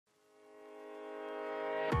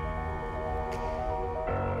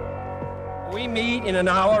We meet in an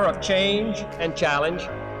hour of change and challenge,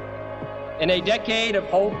 in a decade of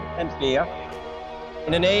hope and fear,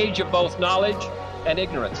 in an age of both knowledge and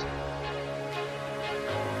ignorance.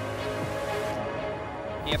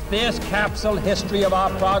 If this capsule history of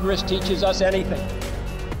our progress teaches us anything,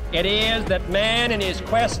 it is that man in his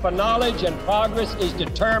quest for knowledge and progress is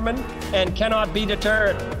determined and cannot be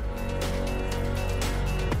deterred.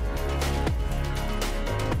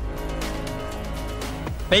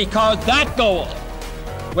 Because that goal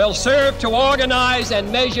will serve to organize and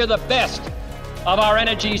measure the best of our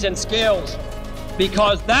energies and skills.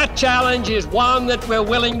 Because that challenge is one that we're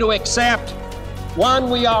willing to accept, one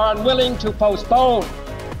we are unwilling to postpone,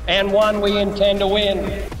 and one we intend to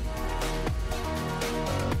win.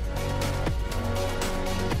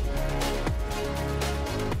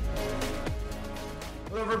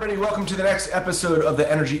 Everybody, welcome to the next episode of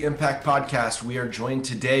the Energy Impact Podcast. We are joined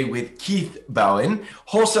today with Keith Bowen,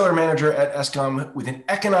 wholesaler manager at Eskom. With an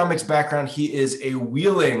economics background, he is a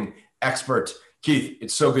wheeling expert. Keith,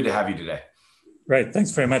 it's so good to have you today. Great. Thanks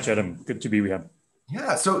very much, Adam. Good to be here.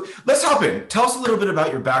 Yeah, so let's hop in. Tell us a little bit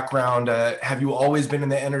about your background. Have you always been in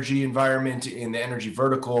the energy environment, in the energy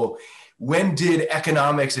vertical? When did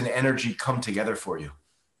economics and energy come together for you?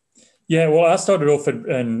 Yeah, well, I started off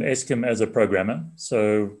in Eskom as a programmer.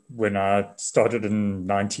 So when I started in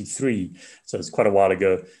 93, so it's quite a while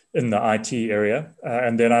ago, in the IT area.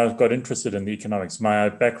 And then I got interested in the economics. My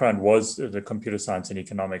background was the computer science and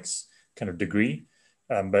economics kind of degree.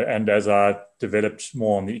 And as I developed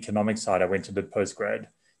more on the economic side, I went and did postgrad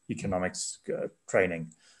economics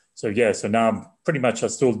training. So yeah, so now I'm pretty much I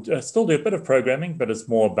still do a bit of programming, but it's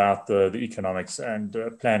more about the economics and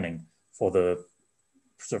planning for the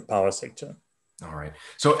sort of power sector. All right.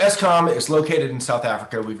 So Eskom is located in South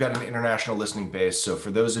Africa. We've got an international listening base. So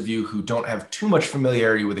for those of you who don't have too much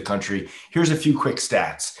familiarity with the country, here's a few quick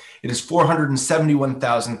stats. It is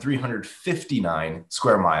 471,359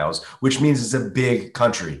 square miles, which means it's a big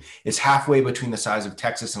country. It's halfway between the size of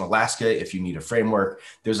Texas and Alaska if you need a framework.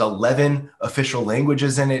 There's 11 official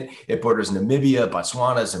languages in it. It borders Namibia,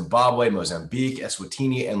 Botswana, Zimbabwe, Mozambique,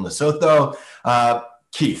 Eswatini, and Lesotho.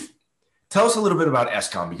 Keith, tell us a little bit about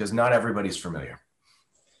Eskom because not everybody's familiar.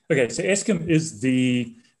 Okay, so Eskom is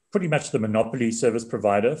pretty much the monopoly service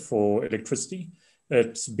provider for electricity.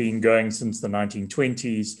 It's been going since the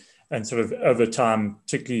 1920s and sort of over time,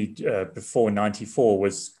 particularly before 94,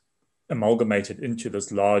 was amalgamated into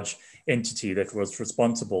this large entity that was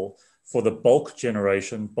responsible for the bulk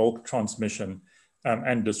generation, bulk transmission,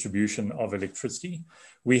 and distribution of electricity.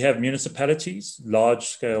 We have municipalities,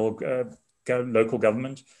 large-scale local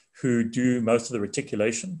government, who do most of the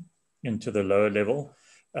reticulation into the lower level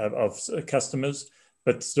of customers,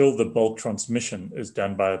 but still the bulk transmission is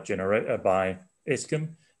done by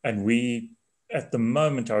Eskom, and we at the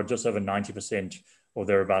moment are just over 90% or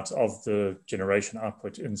thereabouts of the generation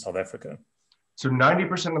output in South Africa. So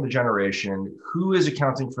 90% of the generation, who is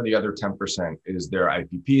accounting for the other 10%? Is there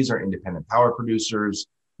IPPs or independent power producers?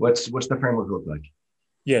 What's the framework look like?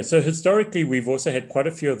 Yeah, so historically, we've also had quite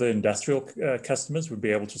a few of the industrial customers would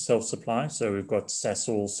be able to self-supply. So we've got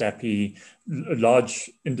Sasol, Sappi, a large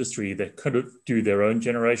industry that could do their own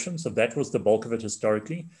generation. So that was the bulk of it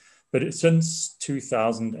historically. But since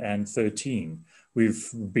 2013, we've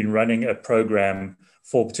been running a program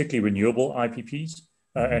for particularly renewable IPPs.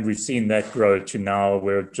 And we've seen that grow to now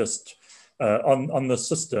we're just on the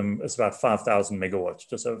system, it's about 5,000 megawatts,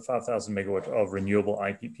 just over 5,000 megawatt of renewable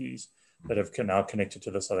IPPs that have now connected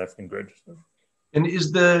to the South African grid. And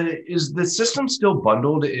is the system still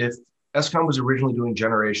bundled? If Eskom was originally doing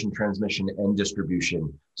generation, transmission, and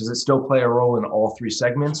distribution, does it still play a role in all three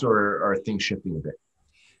segments, or are things shifting a bit?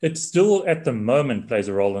 It still, at the moment, plays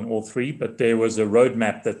a role in all three, but there was a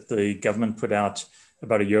roadmap that the government put out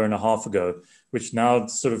about a year and a half ago, which now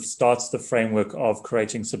sort of starts the framework of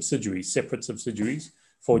creating subsidiaries, separate subsidiaries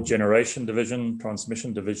for generation division,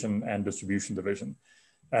 transmission division, and distribution division.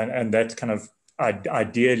 And that kind of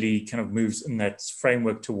ideally kind of moves in that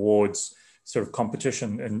framework towards sort of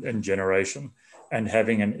competition in generation and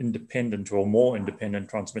having an independent or more independent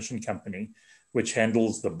transmission company, which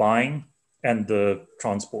handles the buying and the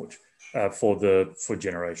transport for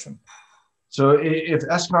generation. So if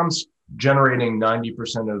Eskom's generating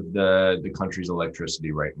 90% of the country's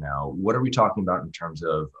electricity right now, what are we talking about in terms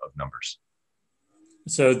of numbers?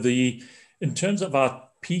 So in terms of our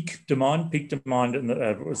peak demand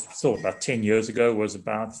was still about 10 years ago was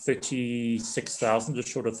about 36,000, just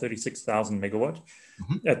short of 36,000 megawatt.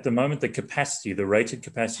 Mm-hmm. At the moment, the rated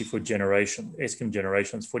capacity for generation, Eskom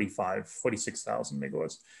generation is 46,000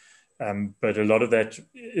 megawatts. But a lot of that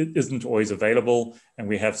isn't always available, and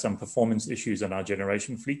we have some performance issues in our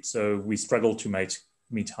generation fleet. So we struggle to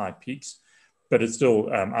meet high peaks, but it's still,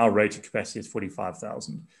 our rated capacity is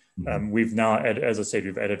 45,000. We've now, as I said,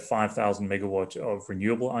 we've added 5,000 megawatt of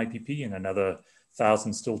renewable IPP and another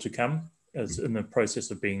 1,000 still to come as in the process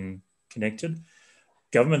of being connected.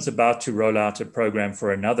 Government's about to roll out a program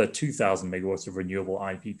for another 2,000 megawatts of renewable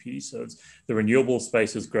IPP. So the renewable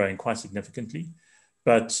space is growing quite significantly.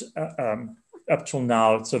 But up till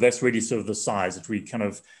now, so that's really sort of the size that we kind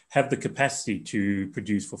of have the capacity to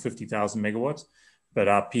produce for 50,000 megawatts, but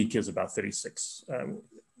our peak is about 36.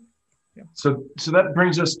 Yeah. So that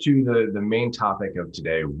brings us to the main topic of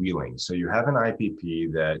today, wheeling. So you have an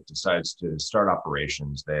IPP that decides to start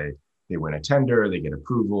operations. They win a tender, they get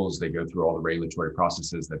approvals, they go through all the regulatory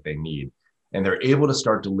processes that they need, and they're able to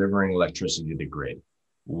start delivering electricity to the grid.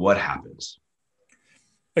 What happens?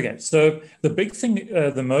 Okay, so the big thing,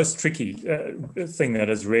 the most tricky thing that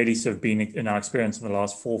has really sort of been in our experience in the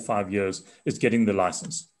last 4 or 5 years is getting the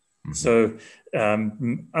license. So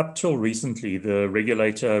up till recently, the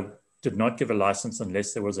regulator did not give a license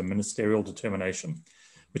unless there was a ministerial determination,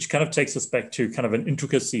 which kind of takes us back to kind of an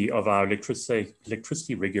intricacy of our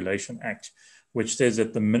Electricity Regulation Act, which says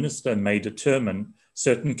that the minister may determine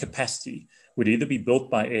certain capacity would either be built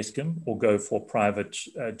by Eskom or go for private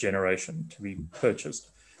generation to be purchased.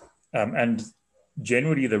 And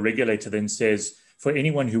generally, the regulator then says, for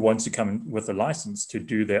anyone who wants to come with a license to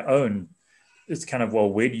do their own, it's kind of, well,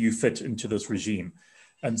 where do you fit into this regime?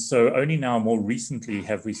 And so only now more recently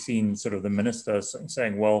have we seen sort of the minister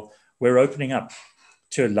saying, well, we're opening up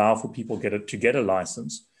to allow for people to get a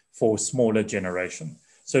license for smaller generation.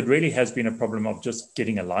 So it really has been a problem of just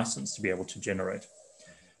getting a license to be able to generate.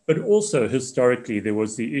 But also historically, there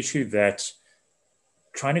was the issue that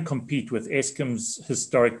trying to compete with Eskom's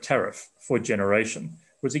historic tariff for generation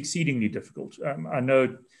was exceedingly difficult. I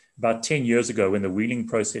know about 10 years ago when the wheeling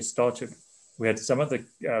process started, we had some of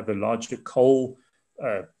the larger coal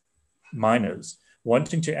miners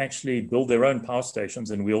wanting to actually build their own power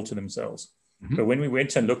stations and wheel to themselves. But when we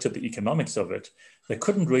went and looked at the economics of it, they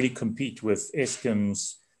couldn't really compete with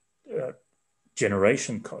Eskom's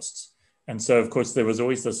generation costs. And so, of course, there was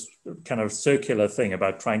always this kind of circular thing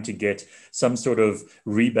about trying to get some sort of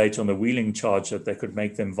rebate on the wheeling charge that they could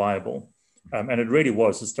make them viable. And it really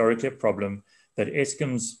was historically a problem that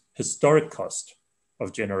Eskom's historic cost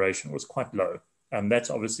of generation was quite low. And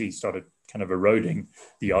that's obviously started kind of eroding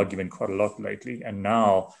the argument quite a lot lately. And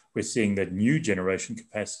now we're seeing that new generation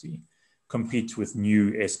capacity competes with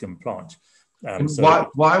new Eskom plant.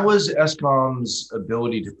 Why was Eskom's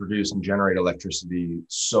ability to produce and generate electricity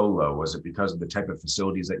so low? Was it because of the type of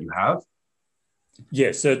facilities that you have?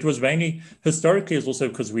 Yes, so it was mainly, historically, it's also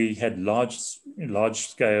because we had large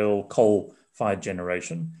scale coal-fired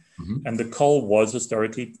generation. And the coal was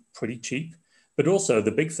historically pretty cheap. But also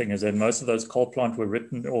the big thing is that most of those coal plants were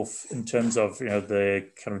written off in terms of the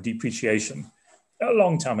kind of depreciation a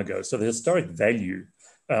long time ago. So the historic value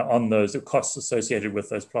on those, the costs associated with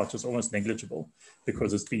those plants is almost negligible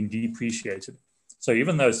because it's been depreciated. So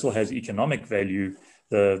even though it still has economic value,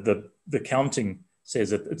 the accounting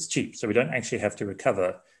says that it's cheap. So we don't actually have to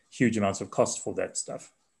recover huge amounts of cost for that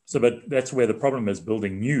stuff. So, but that's where the problem is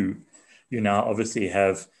building new. You now obviously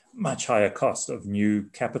have much higher cost of new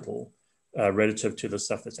capital relative to the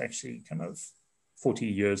stuff that's actually kind of 40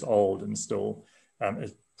 years old and still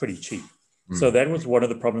is pretty cheap. So that was one of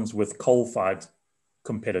the problems with coal-fired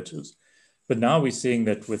competitors. But now we're seeing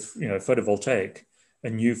that with photovoltaic, a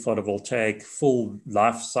new photovoltaic full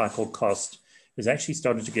life cycle cost is actually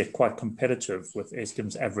starting to get quite competitive with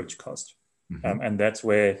Eskom's average cost. And that's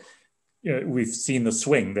where we've seen the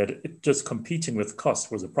swing that just competing with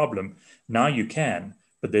cost was a problem. Now you can,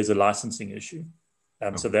 but there's a licensing issue.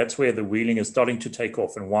 So that's where the wheeling is starting to take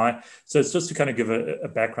off and why. So it's just to kind of give a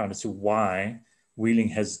background as to why wheeling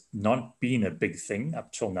has not been a big thing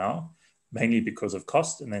up till now, mainly because of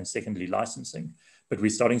cost and then secondly licensing. But we're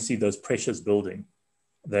starting to see those pressures building,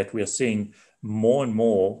 that we're seeing more and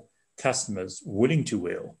more customers willing to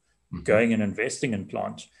wheel, going and investing in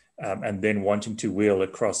plant, and then wanting to wheel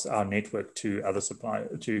across our network to other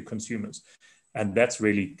to consumers. And that's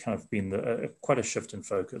really kind of been quite a shift in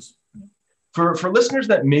focus. For listeners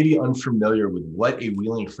that may be unfamiliar with what a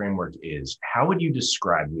wheeling framework is, how would you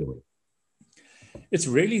describe wheeling? It's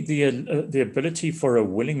really the ability for a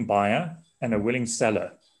willing buyer and a willing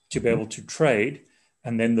seller to be able to trade,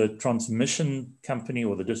 and then the transmission company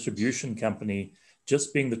or the distribution company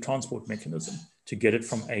just being the transport mechanism to get it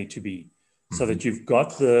from A to B. So that you've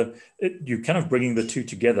got you're kind of bringing the two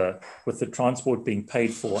together with the transport being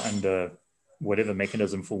paid for under whatever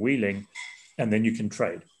mechanism for wheeling, and then you can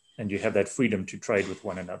trade. and you have that freedom to trade with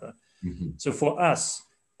one another. Mm-hmm. So for us,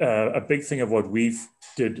 a big thing of what we've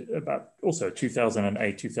did about also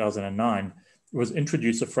 2008, 2009 was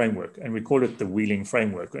introduce a framework, and we call it the wheeling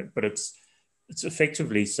framework, but it's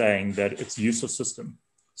effectively saying that it's use of system.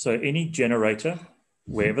 So any generator,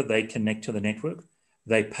 wherever they connect to the network,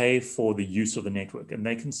 they pay for the use of the network, and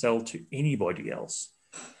they can sell to anybody else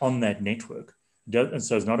on that network. And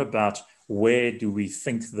so it's not about where do we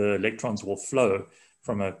think the electrons will flow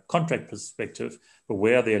from a contract perspective, but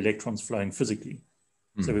where are the electrons flowing physically?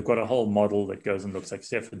 Mm. So we've got a whole model that goes and looks like,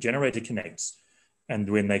 say, if the generator connects, and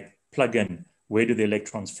when they plug in, where do the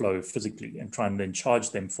electrons flow physically, and try and then charge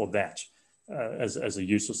them for that as a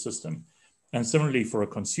user system. And similarly for a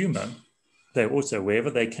consumer, they also, wherever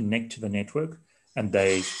they connect to the network and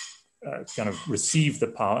they kind of receive the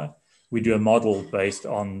power, we do a model based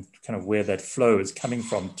on kind of where that flow is coming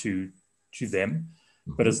from to them,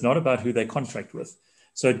 but it's not about who they contract with.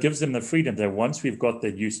 So it gives them the freedom that once we've got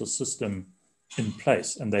the user system in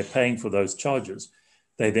place and they're paying for those charges,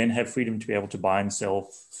 they then have freedom to be able to buy and sell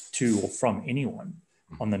to or from anyone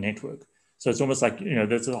on the network. So it's almost like,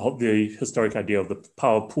 there's the historic idea of the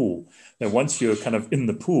power pool, that once you're kind of in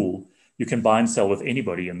the pool, you can buy and sell with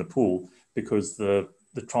anybody in the pool because the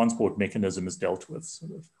transport mechanism is dealt with.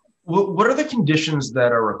 Sort of. What are the conditions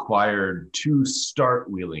that are required to start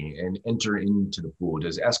wheeling and enter into the pool?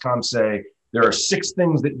 Does Eskom say there are 6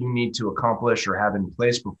 things that you need to accomplish or have in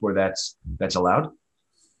place before that's allowed?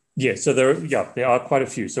 Yeah, so there are quite a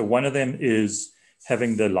few. So one of them is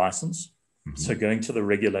having the license. Mm-hmm. So going to the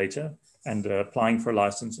regulator and applying for a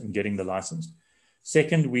license and getting the license.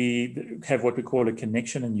 Second, we have what we call a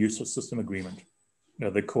connection and use of system agreement,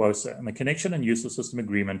 the COSA. And the connection and use of system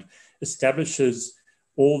agreement establishes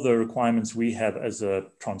all the requirements we have as a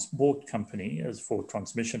transport company, as for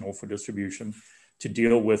transmission or for distribution, to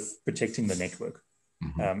deal with protecting the network.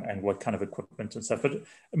 Mm-hmm. And what kind of equipment and stuff. But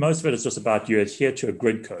most of it is just about you adhere to a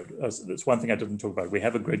grid code. That's one thing I didn't talk about. We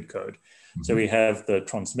have a grid code. Mm-hmm. So we have the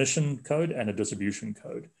transmission code and a distribution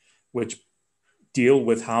code, which deal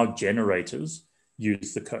with how generators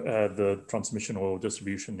use the transmission or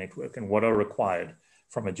distribution network and what are required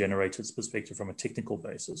from a generator's perspective, from a technical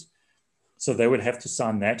basis. So they would have to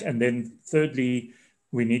sign that. And then thirdly,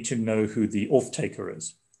 we need to know who the off-taker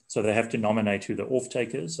is. So they have to nominate who the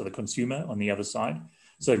off-taker is, so the consumer on the other side,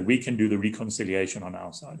 so that we can do the reconciliation on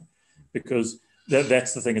our side. Because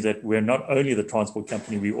that's the thing, is that we're not only the transport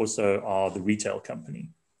company, we also are the retail company.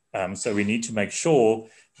 So we need to make sure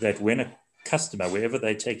that when a customer, wherever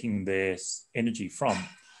they're taking their energy from,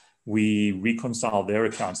 we reconcile their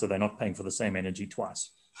account so they're not paying for the same energy twice.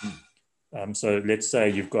 So let's say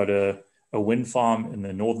you've got a wind farm in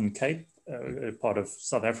the Northern Cape, part of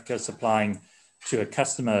South Africa, supplying to a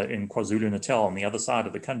customer in KwaZulu-Natal on the other side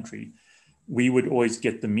of the country. We would always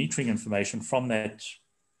get the metering information from that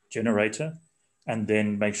generator and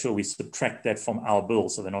then make sure we subtract that from our bill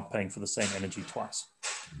so they're not paying for the same energy twice.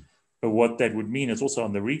 But what that would mean is also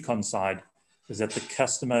on the recon side is that the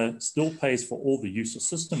customer still pays for all the use of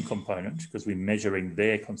system component because we're measuring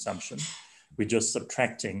their consumption. We're just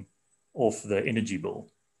subtracting off the energy bill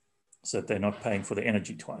so that they're not paying for the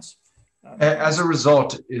energy twice. As a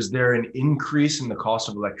result, is there an increase in the cost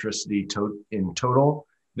of electricity in total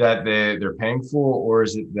that they're paying for, or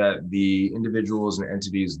is it that the individuals and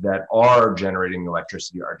entities that are generating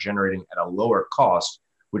electricity are generating at a lower cost,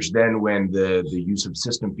 which then when the use of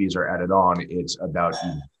system fees are added on, it's about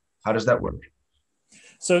even? How does that work?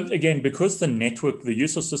 So again, because the network, the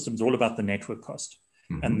use of system is all about the network cost,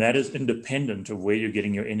 mm-hmm. and that is independent of where you're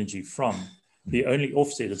getting your energy from. Mm-hmm. The only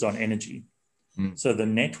offset is on energy. Mm. So the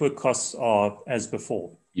network costs are as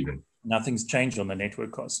before. Even nothing's changed on the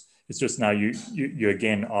network costs. It's just now you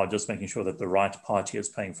again are just making sure that the right party is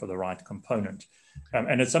paying for the right component.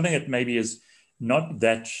 And it's something that maybe is not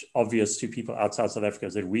that obvious to people outside South Africa,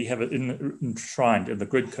 is that we have it enshrined in the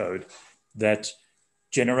grid code that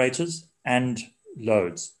generators and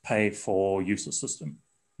loads pay for use of system.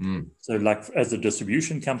 Mm. So like as a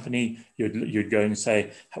distribution company, you'd go and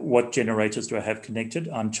say, what generators do I have connected?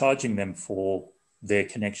 I'm charging them for their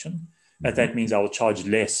connection. Mm-hmm. That means I will charge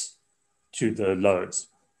less to the loads.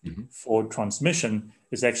 Mm-hmm. For transmission,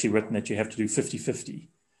 it's actually written that you have to do 50-50.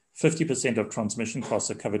 50% of transmission costs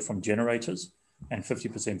are covered from generators and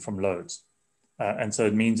 50% from loads. And so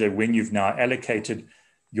it means that when you've now allocated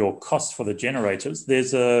your cost for the generators,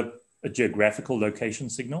 there's a geographical location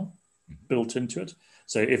signal built into it.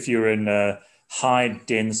 So if you're in a high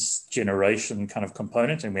dense generation kind of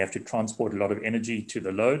component and we have to transport a lot of energy to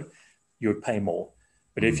the load, you would pay more.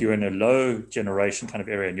 But if you're in a low generation kind of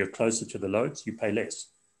area and you're closer to the loads, you pay less.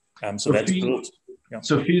 So that's built. Yeah.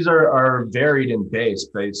 So fees are varied in base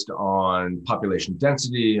based on population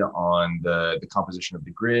density, on the composition of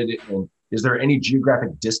the grid. And is there any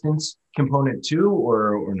geographic distance component too,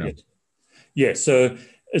 or no? Yeah, so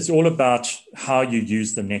it's all about how you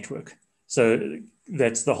use the network. So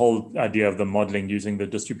that's the whole idea of the modeling using the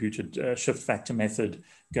distributed shift factor method,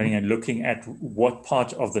 going and looking at what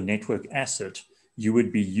part of the network asset you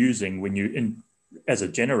would be using when as a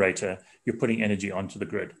generator, you're putting energy onto the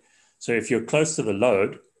grid. So if you're close to the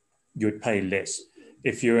load, you would pay less.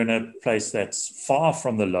 If you're in a place that's far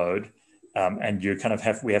from the load and you kind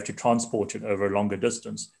of we have to transport it over a longer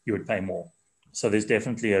distance, you would pay more. So there's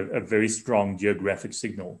definitely a very strong geographic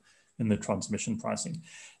signal in the transmission pricing.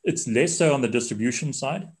 It's less so on the distribution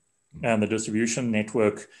side. And the distribution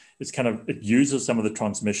network it uses some of the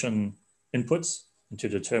transmission inputs into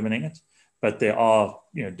determining it, but there are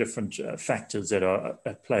different factors that are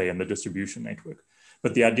at play in the distribution network.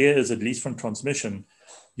 But the idea is, at least from transmission,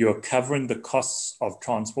 you're covering the costs of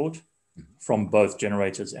transport from both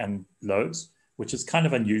generators and loads, which is kind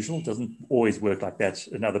of unusual. It doesn't always work like that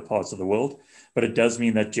in other parts of the world, but it does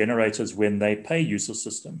mean that generators, when they pay use of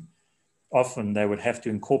system, often they would have to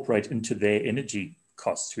incorporate into their energy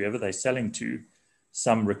costs, whoever they're selling to,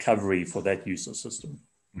 some recovery for that use of system.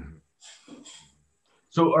 Mm-hmm.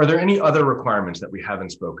 So are there any other requirements that we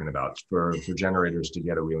haven't spoken about for generators to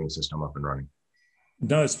get a wheeling system up and running?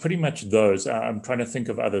 No, it's pretty much those. I'm trying to think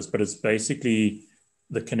of others, but it's basically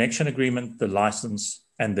the connection agreement, the license,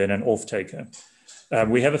 and then an off-taker.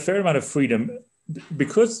 We have a fair amount of freedom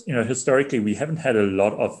because, historically, we haven't had a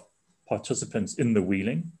lot of participants in the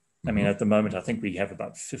wheeling. I mean, at the moment, I think we have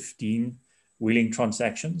about 15 wheeling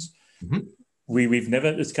transactions. Mm-hmm. We've never,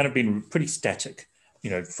 it's kind of been pretty static.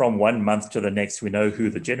 From 1 month to the next, we know who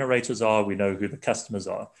the generators are, we know who the customers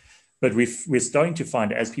are. But we're starting to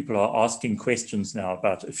find, as people are asking questions now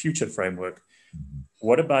about a future framework,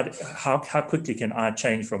 what about how quickly can I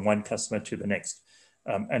change from one customer to the next?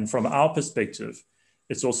 And from our perspective,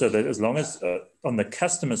 it's also that as long as on the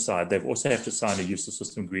customer side, they've also have to sign a use of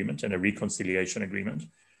system agreement and a reconciliation agreement.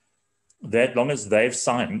 That long as they've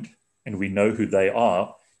signed and we know who they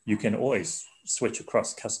are, you can always switch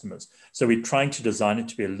across customers. So we're trying to design it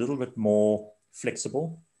to be a little bit more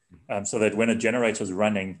flexible so that when a generator is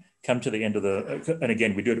running, come to the end of and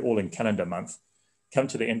again, we do it all in calendar month, come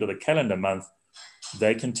to the end of the calendar month,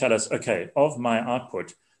 they can tell us, okay, of my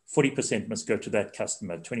output, 40% must go to that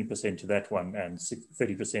customer, 20% to that one, and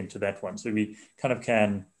 30% to that one. So we kind of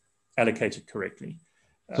can allocate it correctly.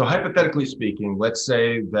 So hypothetically speaking, let's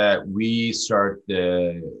say that we start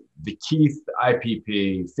the Keith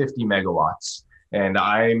IPP 50 megawatts, and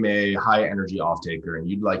I'm a high energy off-taker, and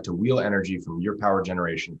you'd like to wheel energy from your power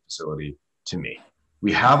generation facility to me.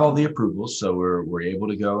 We have all the approvals, so we're able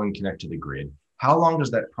to go and connect to the grid. How long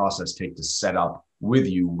does that process take to set up with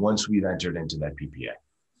you once we've entered into that PPA?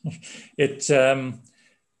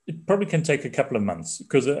 It probably can take a couple of months,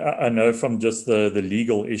 because I know from just the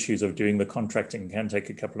legal issues of doing the contracting can take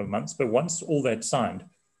a couple of months. But once all that's signed,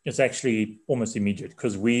 it's actually almost immediate,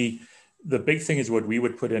 because the big thing is what we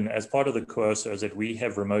would put in as part of the coercer is that we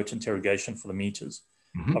have remote interrogation for the meters.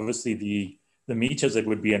 Mm-hmm. Obviously, the meters that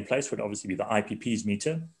would be in place would obviously be the IPP's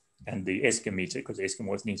meter and the Eskom meter, because Eskom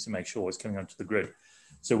always needs to make sure it's coming onto the grid.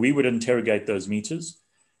 So we would interrogate those meters.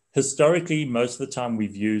 Historically, most of the time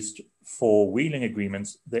we've used for wheeling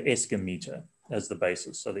agreements, the Eskom meter as the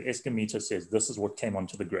basis. So the Eskom meter says, this is what came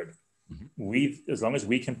onto the grid. Mm-hmm. As long as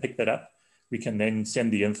we can pick that up, we can then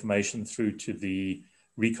send the information through to the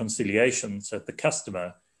reconciliation so that the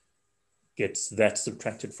customer gets that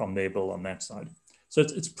subtracted from their bill on that side. So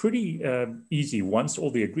it's pretty easy. Once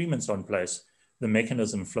all the agreements are in place, the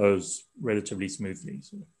mechanism flows relatively smoothly.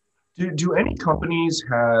 So. Do any companies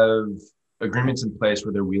have agreements in place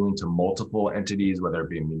where they're wheeling to multiple entities, whether it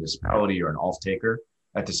be a municipality or an off-taker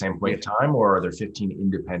at the same point in time, or are there 15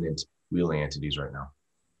 independent wheeling entities right now?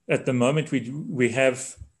 At the moment, we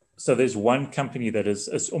have, so there's one company that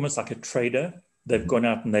it's almost like a trader. They've gone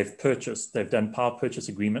out and they've done power purchase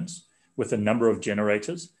agreements with a number of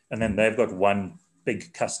generators, and then they've got one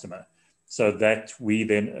big customer. So that we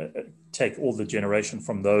then take all the generation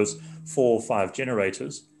from those 4 or 5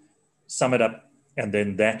 generators, sum it up, and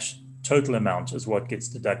then that total amount is what gets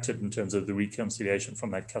deducted in terms of the reconciliation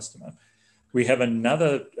from that customer. We have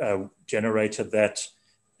another generator that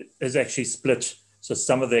is actually split. So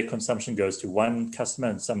some of their consumption goes to one customer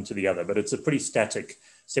and some to the other, but it's a pretty static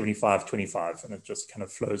 75-25, and it just kind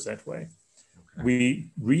of flows that way. Okay.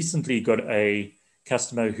 We recently got a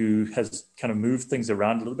customer who has kind of moved things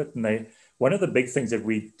around a little bit. And one of the big things that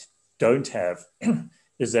we don't have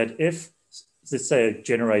is that if, let's say, a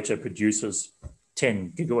generator produces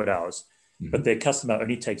 10 gigawatt hours, but their customer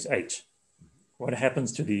only takes 8. What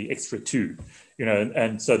happens to the extra 2?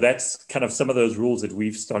 And so that's kind of some of those rules that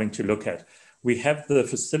we've starting to look at. We have the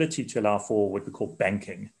facility to allow for what we call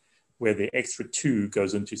banking, where the extra 2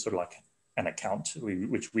 goes into sort of like an account,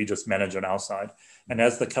 which we just manage on our side. And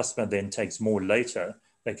as the customer then takes more later,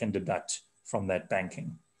 they can deduct from that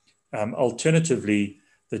banking. Alternatively,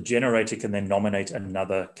 the generator can then nominate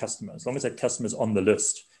another customer. As long as that customer is on the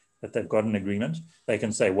list, that they've got an agreement, they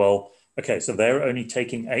can say, well, okay, so they're only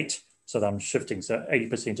taking 8, so I'm shifting. So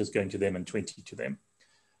 80% is going to them and 20 to them.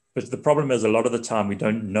 But the problem is a lot of the time we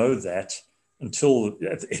don't know that until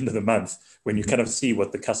at the end of the month when you kind of see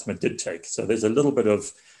what the customer did take. So there's a little bit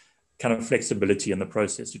of kind of flexibility in the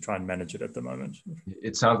process to try and manage it at the moment.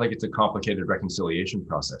 It sounds like it's a complicated reconciliation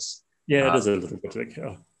process. Yeah, it is a little bit like,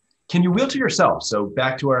 Can you wheel to yourself? So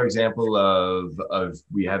back to our example of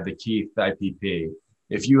we have the Keith IPP.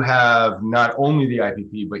 If you have not only the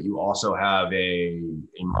IPP, but you also have a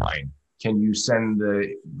mine, can you send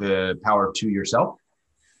the power to yourself?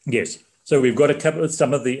 Yes. So we've got a couple of,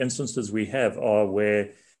 some of the instances we have are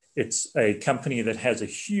where it's a company that has a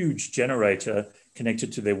huge generator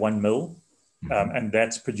connected to their one mill, and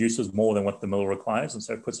that produces more than what the mill requires. And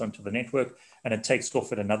so it puts onto the network and it takes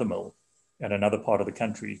off at another mill at another part of the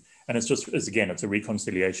country. And it's a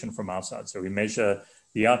reconciliation from our side. So we measure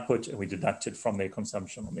the output and we deduct it from their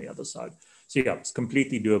consumption on the other side. So yeah, it's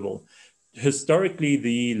completely doable. Historically,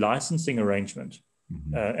 the licensing arrangement,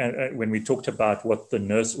 and when we talked about what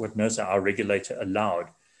NERSA, our regulator, allowed,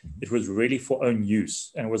 it was really for own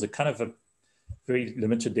use. And it was a kind of a very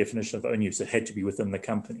limited definition of own use. It had to be within the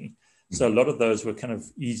company. So a lot of those were kind of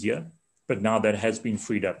easier, but now that has been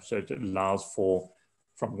freed up. So it allows for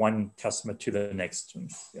from one customer to the next.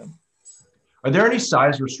 Yeah. Are there any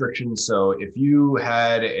size restrictions? So if you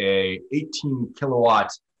had a 18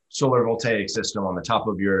 kilowatt solar voltaic system on the top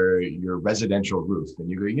of your residential roof, and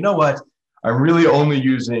you go, you know what? I'm really only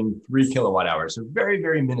using 3 kilowatt hours. So very,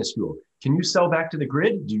 very minuscule. Can you sell back to the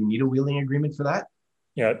grid? Do you need a wheeling agreement for that?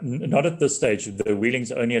 Yeah, not at this stage. The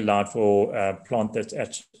wheeling's only allowed for a plant that's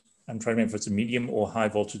at, I'm trying to remember if it's a medium or high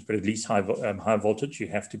voltage, but at least high voltage, you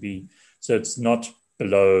have to be, so it's not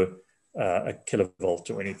below a kilovolt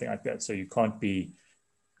or anything like that. So you can't be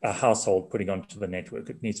a household putting onto the network.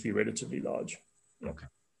 It needs to be relatively large. Yeah. Okay.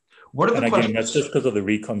 What are the questions? Again, that's just because of the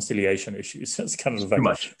reconciliation issues. It's kind of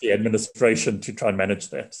like the administration to try and manage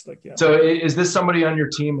that. Like, yeah. So is this somebody on your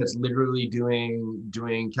team that's literally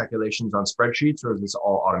doing calculations on spreadsheets, or is this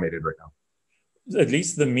all automated right now? At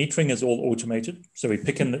least the metering is all automated. So we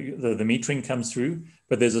pick in the metering comes through,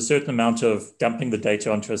 but there's a certain amount of dumping the data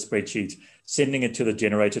onto a spreadsheet, sending it to the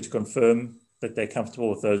generator to confirm that they're comfortable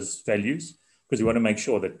with those values, because we want to make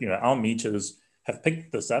sure that our meters have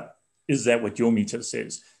picked this up. Is that what your meter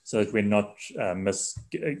says? So that we're not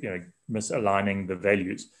misaligning the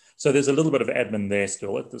values. So there's a little bit of admin there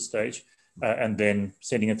still at this stage, and then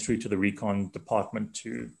sending it through to the recon department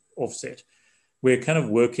to offset. We're kind of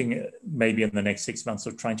working maybe in the next 6 months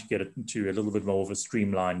of trying to get it into a little bit more of a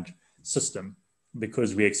streamlined system,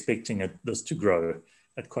 because we're expecting this to grow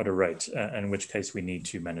at quite a rate, in which case we need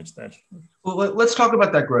to manage that. Well, let's talk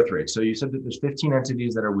about that growth rate. So you said that there's 15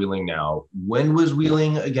 entities that are wheeling now. When was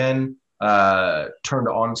wheeling again turned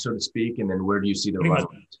on, so to speak, and then where do you see the run?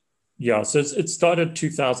 Yeah, so it started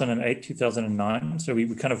 2008, 2009. So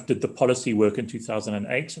we kind of did the policy work in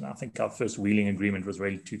 2008, and I think our first wheeling agreement was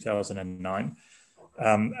really 2009.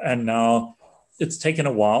 And now it's taken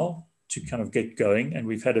a while to kind of get going, and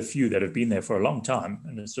we've had a few that have been there for a long time,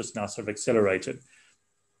 and it's just now sort of accelerated.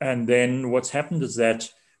 And then what's happened is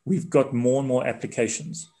that we've got more and more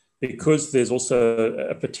applications, because there's also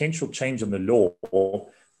a potential change in the law,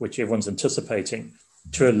 which everyone's anticipating,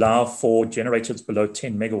 to allow for generators below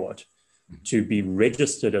 10 megawatt to be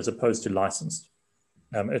registered as opposed to licensed.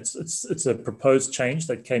 It's a proposed change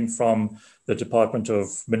that came from the Department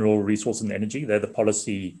of Mineral Resources and Energy. They're the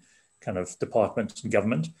policy kind of department in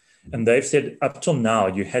government. And they've said up till now,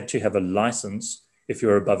 you had to have a license if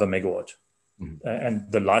you're above a megawatt.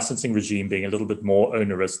 And the licensing regime being a little bit more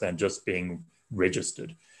onerous than just being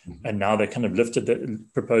registered. And now they're kind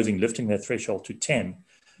of proposing lifting their threshold to 10.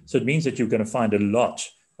 So it means that you're going to find a lot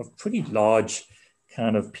of pretty large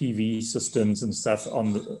kind of PV systems and stuff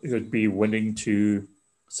who'd be willing to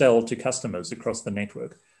sell to customers across the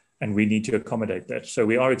network. And we need to accommodate that. So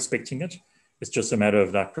we are expecting it. It's just a matter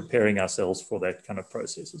of like preparing ourselves for that kind of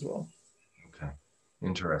process as well. Okay,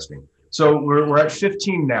 interesting. So we're at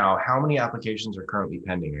 15 now. How many applications are currently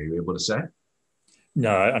pending? Are you able to say?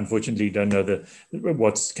 No, unfortunately, don't know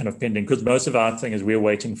what's kind of pending, because most of our thing is we're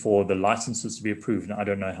waiting for the licenses to be approved. And I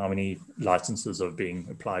don't know how many licenses are being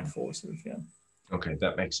applied for. So, yeah. Okay,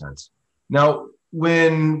 that makes sense. Now,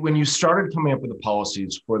 when you started coming up with the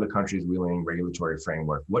policies for the country's wheeling regulatory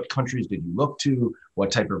framework, what countries did you look to?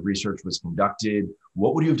 What type of research was conducted?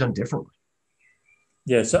 What would you have done differently?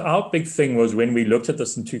 Yeah, so our big thing was when we looked at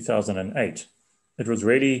this in 2008, it was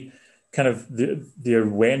really kind of the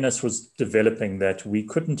awareness was developing that we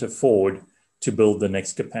couldn't afford to build the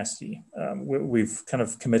next capacity. We've kind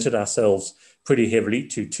of committed ourselves pretty heavily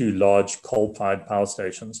to two large coal-fired power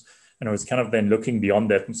stations. And it was kind of then looking beyond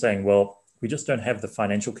that and saying, well, we just don't have the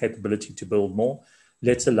financial capability to build more.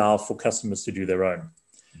 Let's allow for customers to do their own.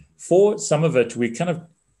 For some of it, we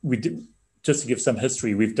did, just to give some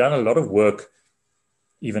history, we've done a lot of work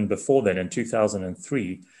even before then in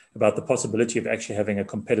 2003 about the possibility of actually having a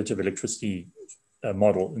competitive electricity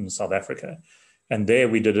model in South Africa. And there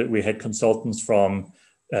we did it. We had consultants from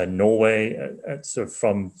Norway,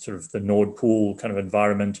 from the Nord Pool kind of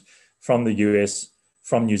environment, from the US,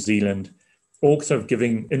 from New Zealand, all sort of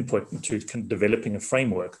giving input into developing a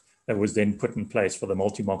framework that was then put in place for the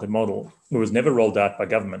multi-market model. It was never rolled out by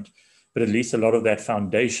government, but at least a lot of that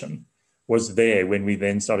foundation was there when we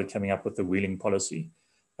then started coming up with the wheeling policy.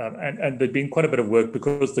 And there'd been quite a bit of work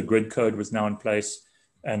because the grid code was now in place,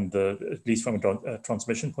 and at least from a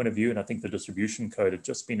transmission point of view, and I think the distribution code had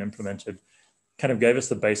just been implemented, kind of gave us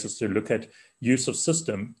the basis to look at use of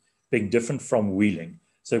system being different from wheeling.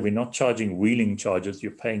 So we're not charging wheeling charges,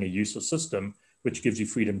 you're paying a use of system, which gives you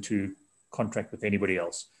freedom to contract with anybody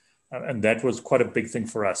else. And that was quite a big thing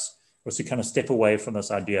for us, was to kind of step away from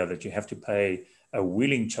this idea that you have to pay a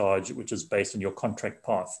wheeling charge, which is based on your contract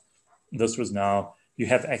path. This was now, you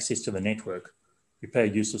have access to the network, you pay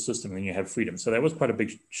a use of system, and you have freedom. So that was quite a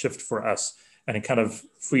big shift for us. And it kind of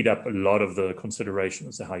freed up a lot of the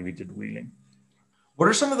considerations of how we did wheeling. What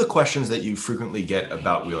are some of the questions that you frequently get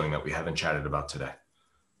about wheeling that we haven't chatted about today?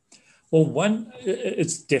 Well, one,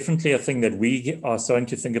 it's definitely a thing that we are starting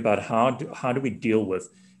to think about how do we deal with,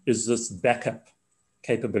 is this backup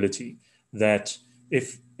capability that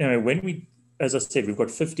if, when we, as I said, we've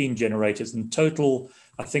got 15 generators in total.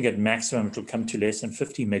 I think at maximum it will come to less than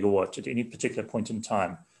 50 megawatts at any particular point in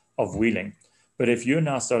time of wheeling. But if you're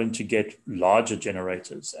now starting to get larger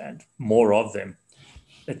generators and more of them,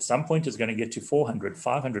 at some point it's going to get to 400,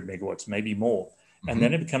 500 megawatts, maybe more. And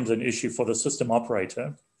then it becomes an issue for the system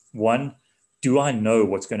operator. One, do I know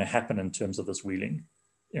what's going to happen in terms of this wheeling?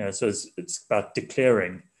 So it's about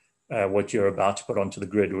declaring what you're about to put onto the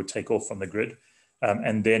grid or take off from the grid.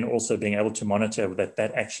 And then also being able to monitor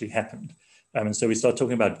that actually happened. And so we start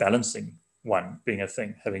talking about balancing, one being a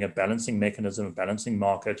thing, having a balancing mechanism, a balancing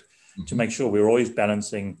market to make sure we're always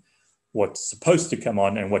balancing what's supposed to come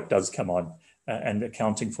on and what does come on and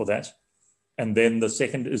accounting for that. And then the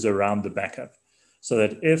second is around the backup, so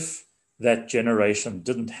that if that generation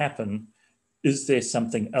didn't happen, is there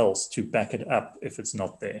something else to back it up if it's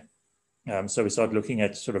not there? So we start looking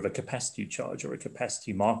at sort of a capacity charge or a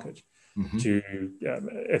capacity market to,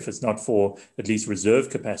 if it's not for at least reserve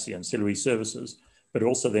capacity, ancillary services, but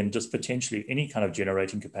also then just potentially any kind of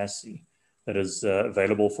generating capacity that is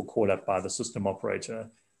available for call up by the system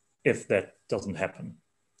operator if that doesn't happen.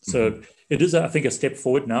 So it is, I think, a step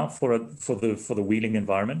forward now for the wheeling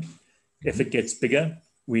environment. If it gets bigger,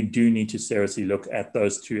 we do need to seriously look at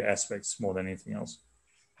those two aspects more than anything else.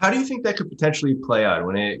 How do you think that could potentially play out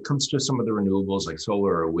when it comes to some of the renewables like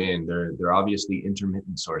solar or wind? They're obviously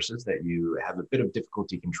intermittent sources that you have a bit of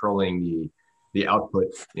difficulty controlling the output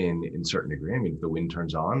in certain degree. I mean, if the wind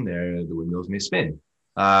turns on, the windmills may spin.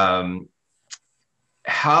 How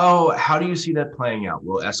do you see that playing out?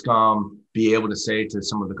 Will Eskom be able to say to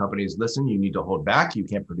some of the companies, listen, you need to hold back, you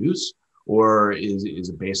can't produce? Or is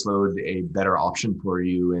a baseload a better option for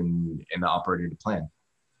you and the operator to plan?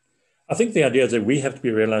 I think the idea is that we have to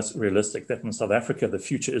be realistic that in South Africa, the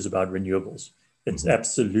future is about renewables. It's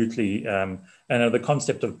absolutely, and the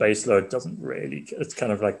concept of baseload doesn't really, it's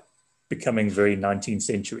kind of like becoming very 19th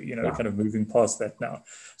century, kind of moving past that now.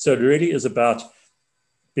 So it really is about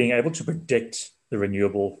being able to predict the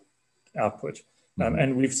renewable output.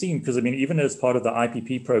 And we've seen, because I mean, even as part of the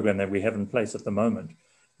IPP program that we have in place at the moment,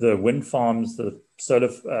 the wind farms, the solar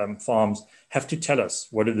farms have to tell us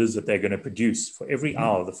what it is that they're going to produce for every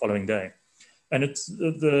hour the following day. And it's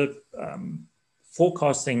the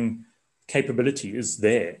forecasting capability is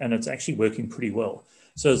there, and it's actually working pretty well.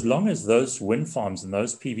 So as long as those wind farms and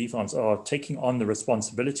those PV farms are taking on the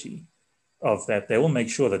responsibility of that, they will make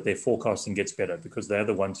sure that their forecasting gets better because they're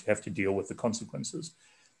the ones who have to deal with the consequences.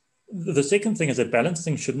 The second thing is that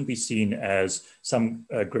balancing shouldn't be seen as some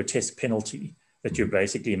grotesque penalty that you're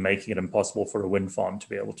basically making it impossible for a wind farm to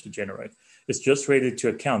be able to generate. It's just ready to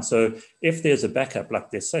account. So if there's a backup, like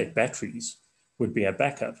they say, batteries would be a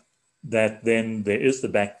backup. that then there is the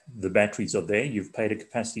batteries are there. You've paid a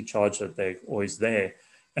capacity charge that they're always there.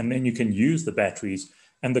 And then you can use the batteries.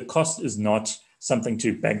 And the cost is not something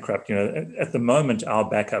to bankrupt. At the moment, our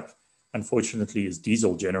backup, unfortunately, is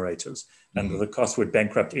diesel generators. And the cost would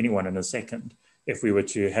bankrupt anyone in a second if we were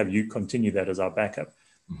to have you continue that as our backup.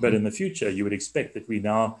 But in the future, you would expect that we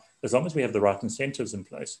now, as long as we have the right incentives in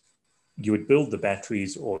place, you would build the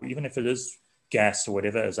batteries, or even if it is gas or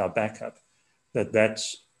whatever as our backup,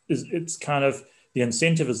 it's kind of, the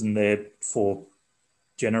incentive isn't there for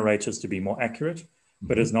generators to be more accurate,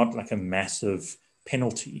 but it's not like a massive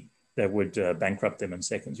penalty that would bankrupt them in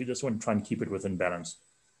seconds. You just want to try and keep it within balance.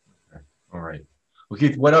 All right. Well,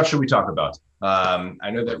 Keith, what else should we talk about? I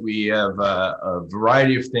know that we have a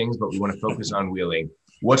variety of things, but we want to focus on wheeling.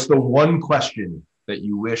 What's the one question that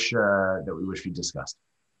you wish that we wish we discussed?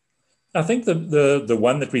 I think the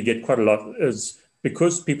one that we get quite a lot is,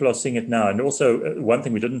 because people are seeing it now, and also one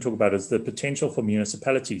thing we didn't talk about is the potential for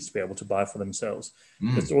municipalities to be able to buy for themselves.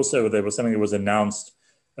 It's also, there was something that was announced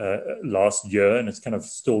last year, and it's kind of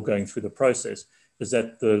still going through the process, is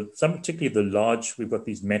that particularly the large, we've got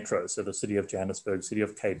these metros, so the city of Johannesburg, city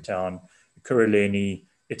of Cape Town, Kuruleni,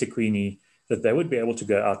 eThekwini, that they would be able to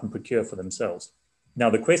go out and procure for themselves. Now,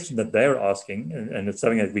 the question that they're asking, and it's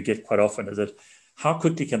something that we get quite often, is that how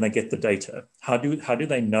quickly can they get the data? How do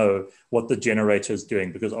they know what the generator is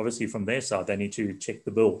doing? Because obviously from their side, they need to check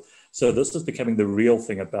the bill. So this is becoming the real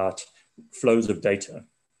thing about flows of data,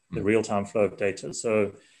 the real-time flow of data.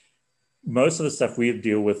 So most of the stuff we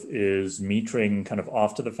deal with is metering kind of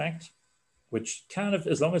after the fact, which kind of,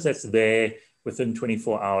 as long as that's there within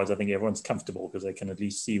 24 hours, I think everyone's comfortable because they can at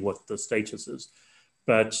least see what the status is.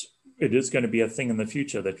 But it is going to be a thing in the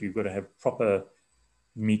future that you've got to have proper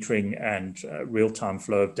metering and real-time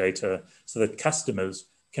flow of data so that customers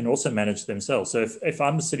can also manage themselves. So if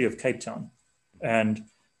I'm the city of Cape Town, and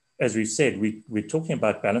as we've said, we're talking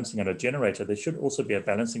about balancing on a generator, there should also be a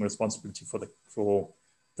balancing responsibility for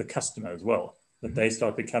the customer as well, that they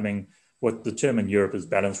start becoming what the term in Europe is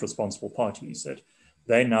balanced responsible parties, that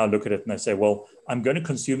they now look at it and they say, well, I'm going to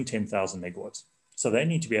consume 10,000 megawatts. So they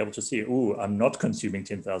need to be able to see, oh, I'm not consuming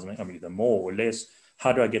 10,000, I'm either more or less.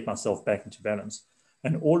 How do I get myself back into balance?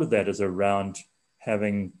 And all of that is around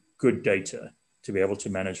having good data to be able to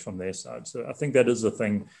manage from their side. So I think that is the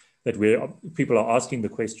thing that people are asking the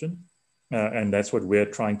question, and that's what we're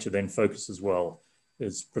trying to then focus as well,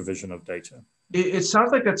 is provision of data. It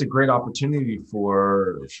sounds like that's a great opportunity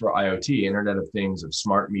for IoT, Internet of Things, of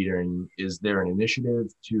smart metering. Is there an initiative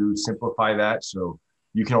to simplify that? So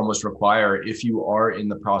you can almost require, if you are in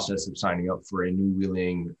the process of signing up for a new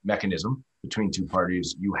wheeling mechanism between two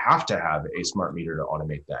parties, you have to have a smart meter to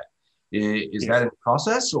automate that. Is that in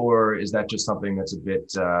process, or is that just something that's a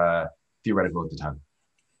bit theoretical at the time?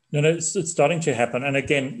 No, it's starting to happen. And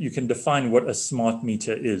again, you can define what a smart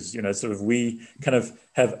meter is. Sort of we kind of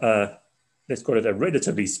have let's call it a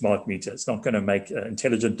relatively smart meter. It's not going to make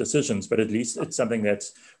intelligent decisions, but at least it's something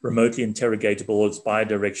that's remotely interrogatable. It's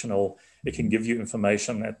bidirectional. It can give you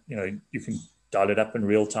information that, you can dial it up in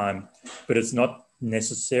real time, but it's not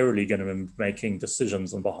necessarily going to be making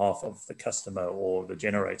decisions on behalf of the customer or the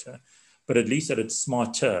generator, but at least that it's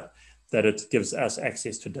smarter, that it gives us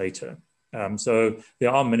access to data. So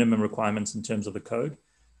there are minimum requirements in terms of the code,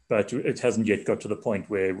 but it hasn't yet got to the point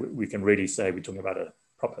where we can really say we're talking about a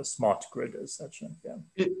proper smart grid as such.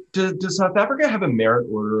 Yeah. Does South Africa have a merit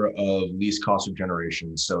order of least cost of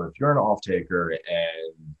generation? So if you're an off-taker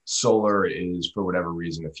and solar is, for whatever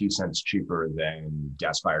reason, a few cents cheaper than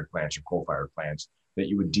gas-fired plants or coal-fired plants, that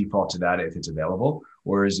you would default to that if it's available?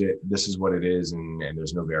 Or is it, this is what it is and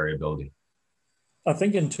there's no variability? I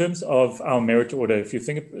think in terms of our merit order, if you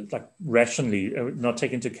think of it like rationally, not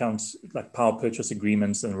take into account like power purchase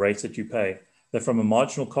agreements and rates that you pay, that from a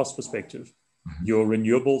marginal cost perspective, your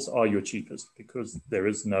renewables are your cheapest because there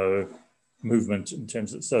is no movement in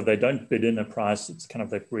terms of, so they don't bid in a price. It's kind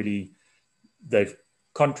of like really, they've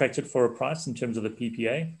contracted for a price in terms of the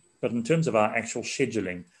PPA, but in terms of our actual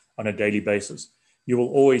scheduling on a daily basis, you will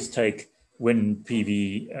always take wind,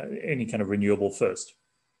 PV, any kind of renewable first.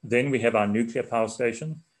 Then we have our nuclear power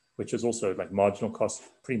station, which is also like marginal cost,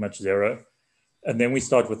 pretty much zero. And then we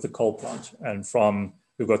start with the coal plant. And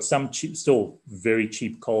we've got some cheap, still very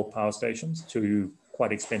cheap coal power stations to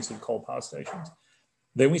quite expensive coal power stations.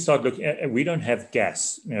 Then we start looking at, we don't have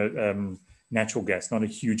gas, natural gas, not a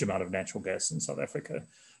huge amount of natural gas in South Africa.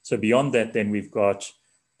 So beyond that, then we've got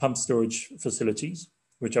pump storage facilities,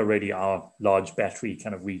 which are already our large battery,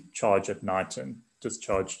 kind of we charge at night and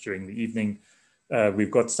discharge during the evening.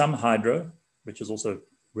 We've got some hydro, which is also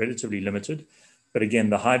relatively limited. But again,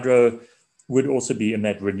 the hydro would also be in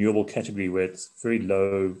that renewable category where it's very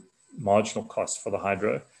low marginal cost for the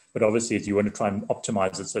hydro. But obviously, if you want to try and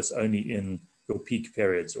optimize it so it's only in your peak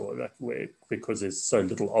periods or because there's so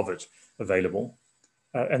little of it available.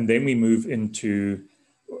 And then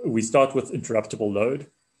we start with interruptible load.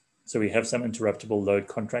 So we have some interruptible load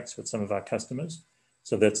contracts with some of our customers.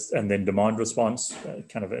 So and then demand response,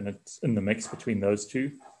 kind of in the mix between those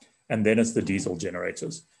two. And then it's the diesel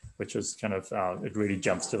generators, which is kind of, it really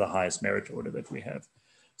jumps to the highest merit order that we have.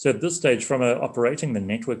 So at this stage, from operating the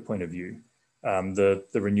network point of view, the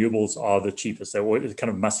renewables are the cheapest. They're always kind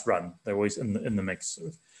of must run. They're always in the mix.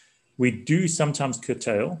 We do sometimes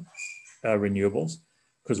curtail renewables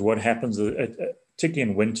because what happens,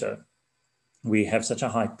 particularly in winter, we have such a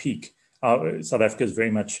high peak. South Africa is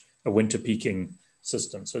very much a winter peaking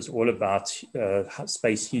system. So it's all about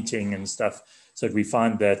space heating and stuff. So we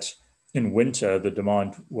find that in winter, the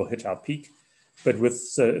demand will hit our peak. But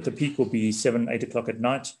the peak will be 7, 8 o'clock at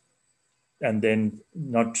night. And then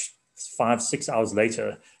not 5, 6 hours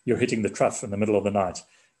later, you're hitting the trough in the middle of the night.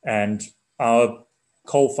 And our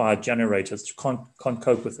coal-fired generators can't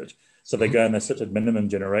cope with it. So they go and they sit at minimum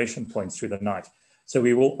generation points through the night. So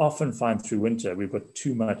we will often find through winter, we've got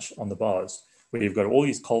too much on the bars, where you've got all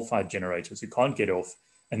these coal-fired generators you can't get off,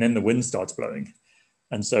 and then the wind starts blowing.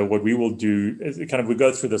 And so what we will do is we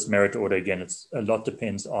go through this merit order again. A lot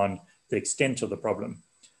depends on the extent of the problem.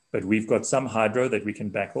 But we've got some hydro that we can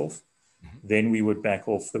back off. Then we would back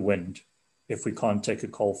off the wind if we can't take a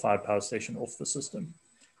coal-fired power station off the system.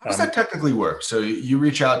 How does that technically work? So you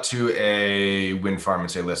reach out to a wind farm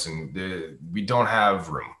and say, listen, we don't have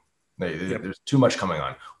room. There's too much coming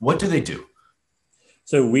on. What do they do?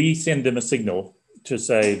 So we send them a signal to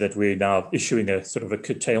say that we're now issuing a sort of a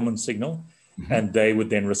curtailment signal, and they would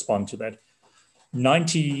then respond to that.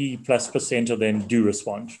 90+% of them do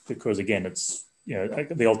respond because, again, it's,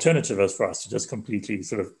 the alternative is for us to just completely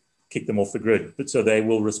sort of kick them off the grid. But so they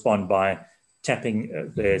will respond by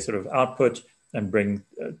tapping their sort of output and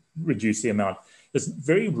reduce the amount. It's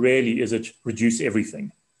very rarely is it reduce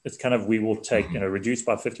everything. It's kind of, we will take, reduce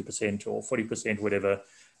by 50% or 40%, whatever,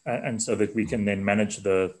 and so that we can then manage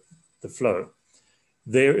the flow.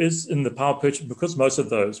 There is in the power purchase, because most of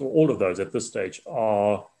those, or all of those at this stage,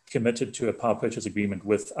 are committed to a power purchase agreement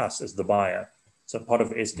with us as the buyer. So part of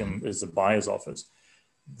Eskom is the buyer's office.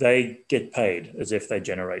 They get paid as if they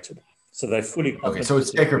generated. So they fully compensated. Okay, so it's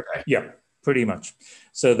take or pay. Yeah, pretty much.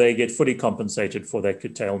 So they get fully compensated for that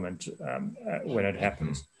curtailment when it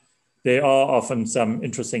happens. There are often some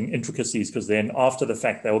interesting intricacies because then after the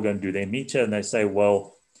fact, they'll go and do their meter and they say,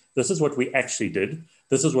 well, this is what we actually did.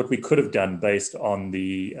 This is what we could have done based on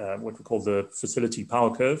the what we call the facility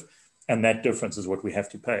power curve. And that difference is what we have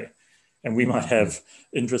to pay. And we might have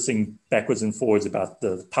interesting backwards and forwards about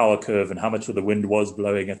the power curve and how much of the wind was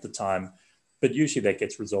blowing at the time. But usually that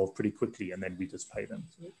gets resolved pretty quickly and then we just pay them.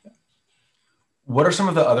 So, yeah. What are some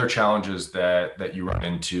of the other challenges that you run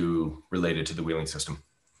into related to the wheeling system?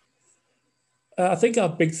 I think our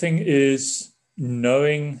big thing is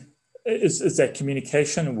is that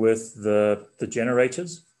communication with the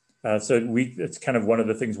generators. It's kind of one of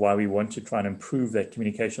the things why we want to try and improve that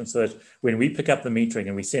communication so that when we pick up the metering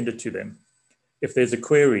and we send it to them, if there's a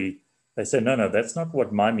query, they say, no, that's not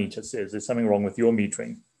what my meter says. There's something wrong with your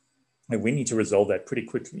metering. And we need to resolve that pretty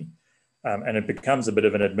quickly. And it becomes a bit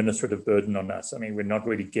of an administrative burden on us. I mean, we're not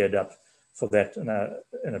really geared up for that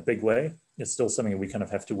in a big way. It's still something we kind of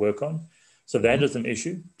have to work on. So that is an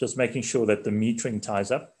issue, just making sure that the metering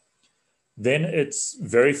ties up. Then it's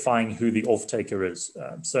verifying who the off-taker is.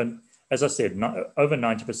 So as I said, over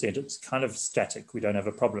 90%, it's kind of static. We don't have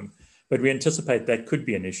a problem. But we anticipate that could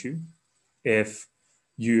be an issue if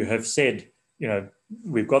you have said,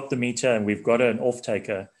 we've got the meter and we've got an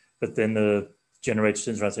off-taker, but then the generator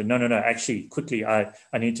turns around and says, no, actually, quickly, I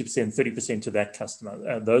need to send 30% to that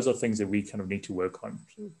customer. Those are things that we kind of need to work on.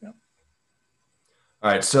 Yeah. All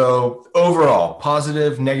right. So overall,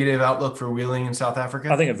 positive, negative outlook for wheeling in South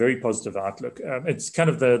Africa? I think a very positive outlook. It's kind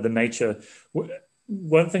of the nature.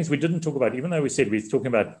 One of the things we didn't talk about, even though we said we're talking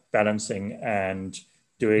about balancing and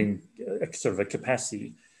doing sort of a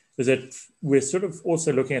capacity, is that we're sort of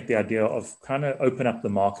also looking at the idea of kind of open up the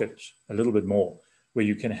market a little bit more, where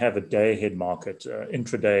you can have a day-ahead market,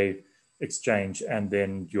 intraday exchange, and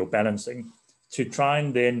then your balancing, to try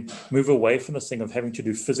and then move away from this thing of having to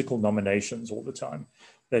do physical nominations all the time.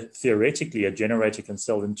 That theoretically a generator can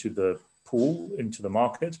sell into the pool, into the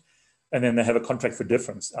market, and then they have a contract for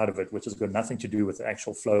difference out of it, which has got nothing to do with the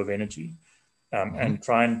actual flow of energy. And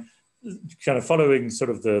try and kind of following sort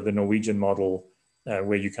of the Norwegian model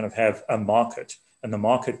where you kind of have a market and the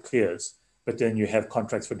market clears, but then you have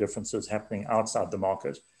contracts for differences happening outside the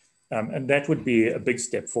market. And that would be a big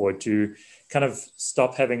step forward to kind of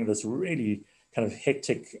stop having this really kind of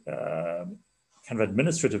hectic kind of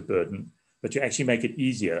administrative burden, but to actually make it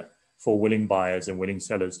easier for willing buyers and willing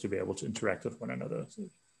sellers to be able to interact with one another.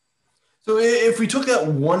 So if we took that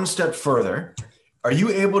one step further, are you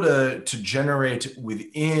able to generate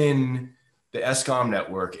within the Eskom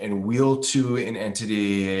network and wheel to an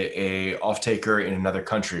entity, a off-taker in another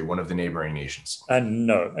country, one of the neighboring nations?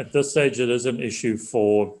 No, at this stage, it is an issue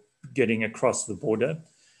for getting across the border.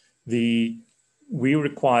 We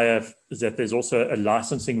require that there's also a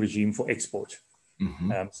licensing regime for export,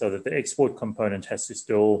 so that the export component has to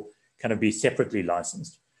still kind of be separately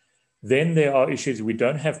licensed. Then there are issues. We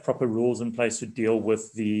don't have proper rules in place to deal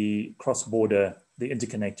with the cross-border, the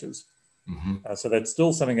interconnectors. So that's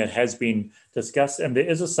still something that has been discussed. And there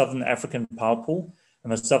is a Southern African power pool,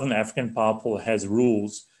 and the Southern African power pool has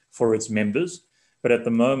rules for its members. But at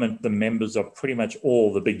the moment, the members are pretty much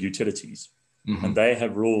all the big utilities. And they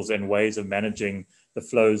have rules and ways of managing the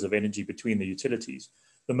flows of energy between the utilities.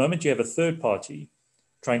 The moment you have a third party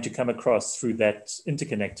trying to come across through that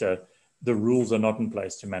interconnector, the rules are not in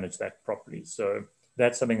place to manage that properly. So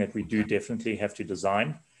that's something that we do definitely have to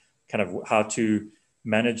design, kind of how to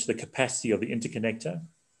manage the capacity of the interconnector,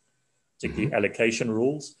 particularly allocation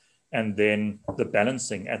rules, and then the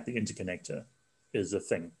balancing at the interconnector is a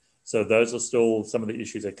thing. So those are still some of the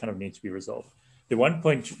issues that kind of need to be resolved. The one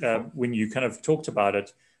point when you kind of talked about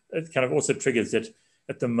it, it kind of also triggers that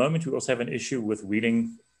at the moment we also have an issue with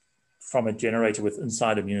wheeling from a generator with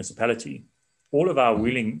inside a municipality. All of our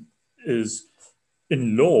wheeling is,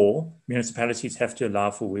 in law, municipalities have to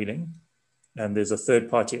allow for wheeling. And there's a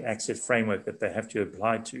third-party access framework that they have to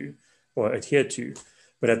apply to or adhere to.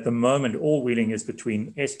 But at the moment, all wheeling is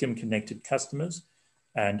between Eskom-connected customers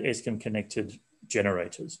and Eskom-connected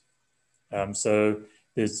generators. So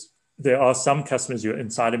there are some customers who are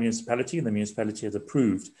inside a municipality, and the municipality has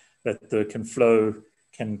approved that the flow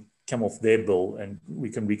can come off their bill and we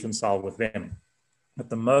can reconcile with them. At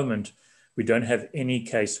the moment, we don't have any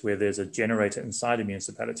case where there's a generator inside a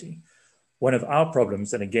municipality. One of our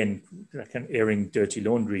problems, and again, airing dirty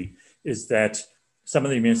laundry, is that some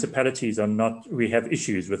of the municipalities we have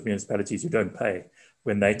issues with municipalities who don't pay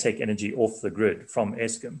when they take energy off the grid from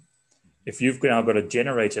Eskom. If you've now got a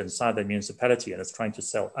generator inside the municipality and it's trying to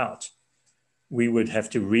sell out, we would have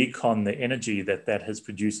to recon the energy that has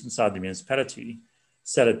produced inside the municipality,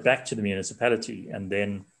 sell it back to the municipality, and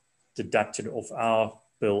then deduct it off our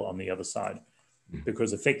bill on the other side.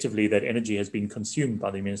 Because effectively that energy has been consumed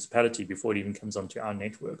by the municipality before it even comes onto our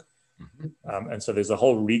network. And so there's a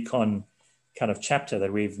whole recon kind of chapter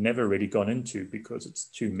that we've never really gone into because it's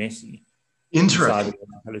too messy.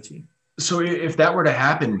 Interesting. So if that were to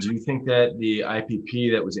happen, do you think that the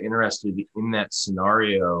IPP that was interested in that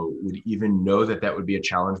scenario would even know that that would be a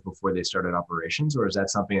challenge before they started operations? Or is that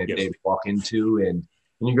something that they'd walk into and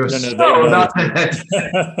you go,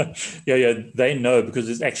 they know, because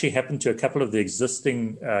it's actually happened to a couple of the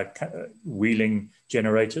existing wheeling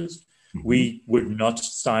generators. We would not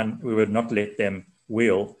let them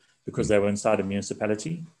wheel because they were inside a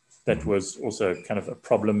municipality. That was also kind of a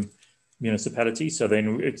problem municipality. So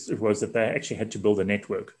then it was that they actually had to build a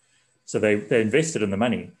network. So they invested in the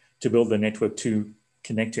money to build the network to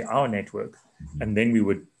connect to our network, and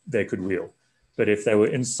then they could wheel. But if they were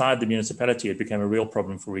inside the municipality, it became a real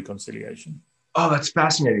problem for reconciliation. Oh, that's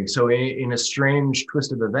fascinating. So in a strange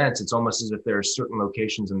twist of events, it's almost as if there are certain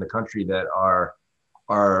locations in the country that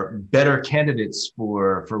are better candidates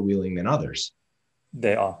for wheeling than others.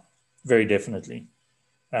 They are, very definitely.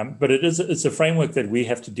 But it's a framework that we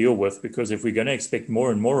have to deal with, because if we're going to expect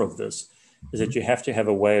more and more of this, is that you have to have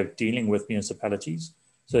a way of dealing with municipalities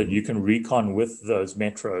so that you can recon with those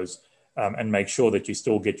metros and make sure that you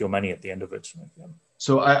still get your money at the end of it.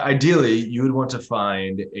 So ideally, you would want to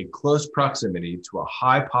find a close proximity to a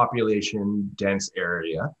high population dense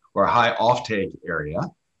area or a high offtake area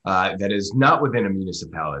that is not within a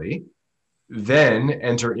municipality, then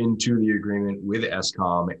enter into the agreement with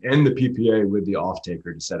Eskom and the PPA with the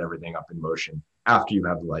off-taker to set everything up in motion after you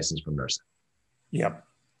have the license from NERSA. Yeah.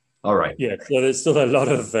 All right. Yeah, so there's still a lot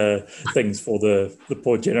of things for the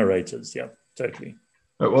poor generators. Yeah, totally.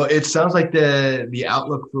 Well, it sounds like the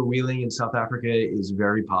outlook for wheeling in South Africa is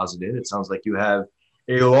very positive. It sounds like you have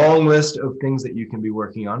a long list of things that you can be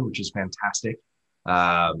working on, which is fantastic.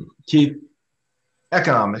 Keith,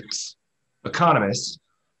 economists,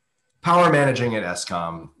 power managing at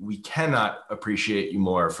Eskom, we cannot appreciate you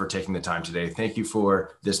more for taking the time today. Thank you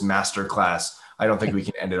for this master class. I don't think we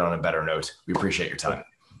can end it on a better note. We appreciate your time.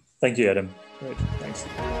 Thank you, Adam. Great. Thanks.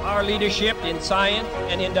 Our leadership in science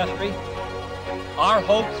and industry, our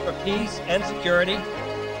hopes for peace and security,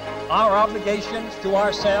 our obligations to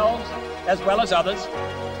ourselves as well as others,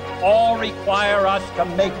 all require us to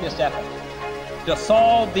make this effort, to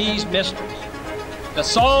solve these mysteries, to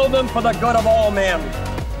solve them for the good of all men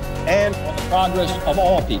and for the progress of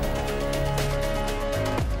all people.